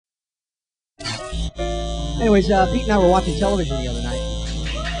Anyways, Pete and I were watching television the other night.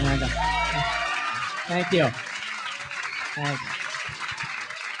 And, thank you. Thanks.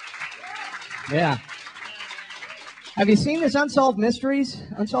 Yeah. Have you seen this Unsolved Mysteries?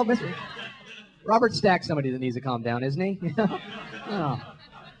 Unsolved Mysteries? Robert Stack's somebody that needs to calm down, isn't he? Oh.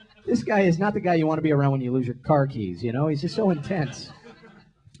 This guy is not the guy you want to be around when you lose your car keys, you know? He's just so intense.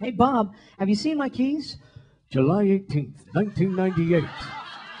 Hey, Bob, have you seen my keys? July 18th, 1998,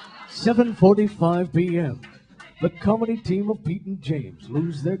 7:45 p.m. The comedy team of Pete and James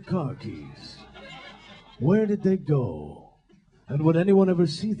lose their car keys. Where did they go? And would anyone ever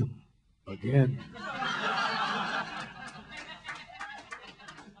see them again?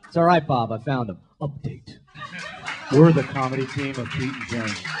 It's all right, Bob. I found them. Update. We're the comedy team of Pete and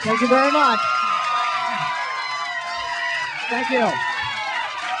James. Thank you very much. Thank you.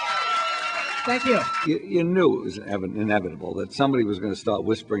 Thank you. You knew it was inevitable that somebody was going to start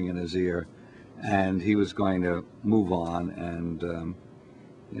whispering in his ear, and he was going to move on and,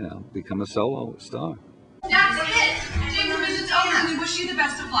 become a solo star. That's it. James Revision's over. We wish you the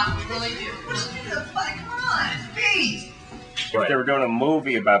best of luck. We really do. Wish you the fuck. Come on, Pete. If they were doing a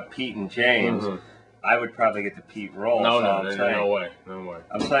movie about Pete and James, I would probably get the Pete role. No way.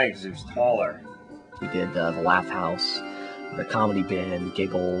 I'm saying because he was taller. We did the Laugh House, the Comedy Bin,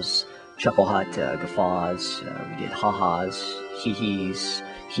 Giggles, Chuckle Hut, Guffaws. We did Ha-Has, Hee-Hees,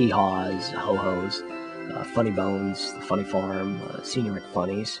 Hee-Haws, Ho-Hos, Funny Bones, The Funny Farm, Senior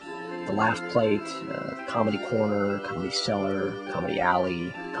McFunnies, The Laugh Plate, the Comedy Corner, Comedy Cellar, Comedy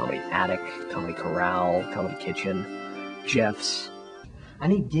Alley, Comedy Attic, Comedy Corral, Comedy Kitchen, Jeff's. I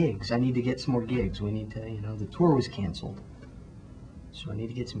need gigs. I need to get some more gigs. We need to, the tour was canceled. So I need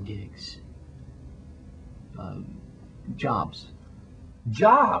to get some gigs. Jobs.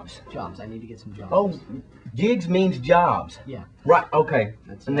 Jobs? Jobs. I need to get some jobs. Oh, gigs means jobs. Yeah. Right, okay.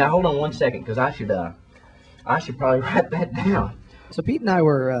 Now hold on one second, because I should probably write that down. So Pete and I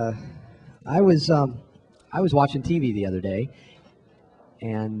were, I was watching TV the other day,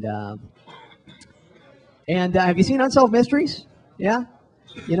 and have you seen Unsolved Mysteries? Yeah?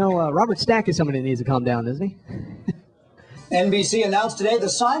 Robert Stack is somebody that needs to calm down, isn't he? NBC announced today the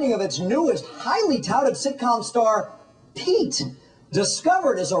signing of its newest, highly touted sitcom star, Pete.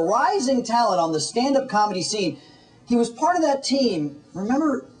 Discovered as a rising talent on the stand-up comedy scene. He was part of that team.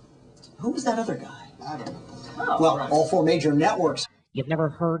 Remember, who was that other guy? I don't know. Oh, well, right. All four major networks. You've never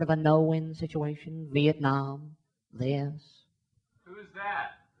heard of a no-win situation? Vietnam? This? Who's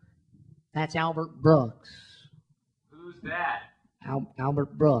that? That's Albert Brooks. Who's that?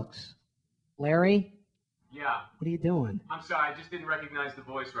 Albert Brooks. Larry? Yeah. What are you doing? I'm sorry, I just didn't recognize the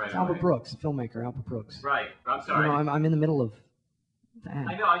voice right away. Albert Brooks, the filmmaker, Albert Brooks. Right, I'm sorry. I'm in the middle of that.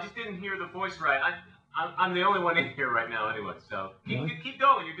 I know, I just didn't hear the voice right. I'm the only one in here right now anyway, so keep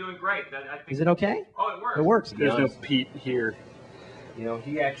going, you're doing great. I think, is it okay? Oh, it works. It works. There's no Pete here.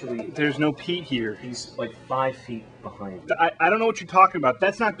 There's no Pete here. He's like 5 feet behind. I don't know what you're talking about.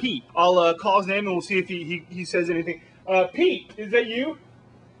 That's not Pete. I'll call his name and we'll see if he says anything. Pete, is that you?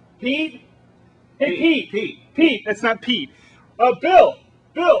 Pete? Hey, Pete, that's not Pete. Bill.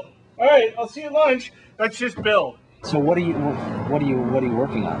 All right, I'll see you at lunch. That's just Bill. So what are you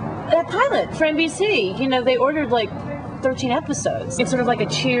working on? A pilot for NBC. They ordered like 13 episodes. It's sort of like a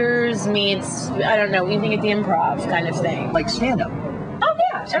Cheers meets, I don't know, Evening at the Improv kind of thing. Like stand-up? Oh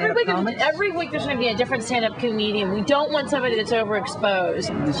yeah. Every week there's going to be a different stand-up comedian. We don't want somebody that's overexposed.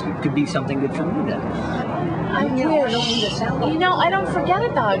 This could be something good for me then. I wish. I don't need to sound like I don't forget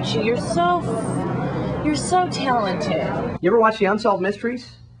about you. You're so talented. You ever watch the Unsolved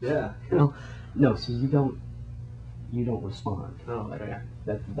Mysteries? Yeah. No, see, you don't respond. Oh, okay.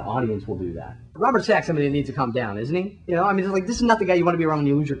 The audience will do that. Robert Stack's somebody that needs to calm down, isn't he? It's like, this is not the guy you want to be around when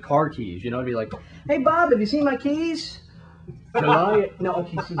you lose your car keys. It'd be like, hey, Bob, have you seen my keys? No,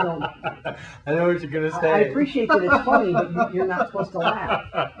 okay, so don't. I know what you're going to say. I appreciate that it's funny, but you're not supposed to laugh.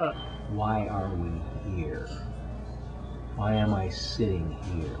 Why are we here? Why am I sitting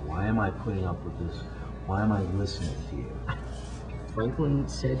here? Why am I putting up with this? Why am I listening to you? Franklin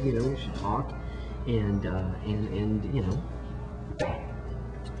said, we should talk, and I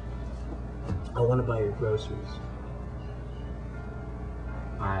want to buy your groceries.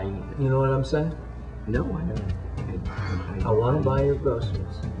 You know what I'm saying? No, I don't. I want to buy your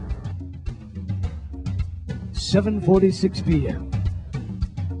groceries. 7:46 p.m.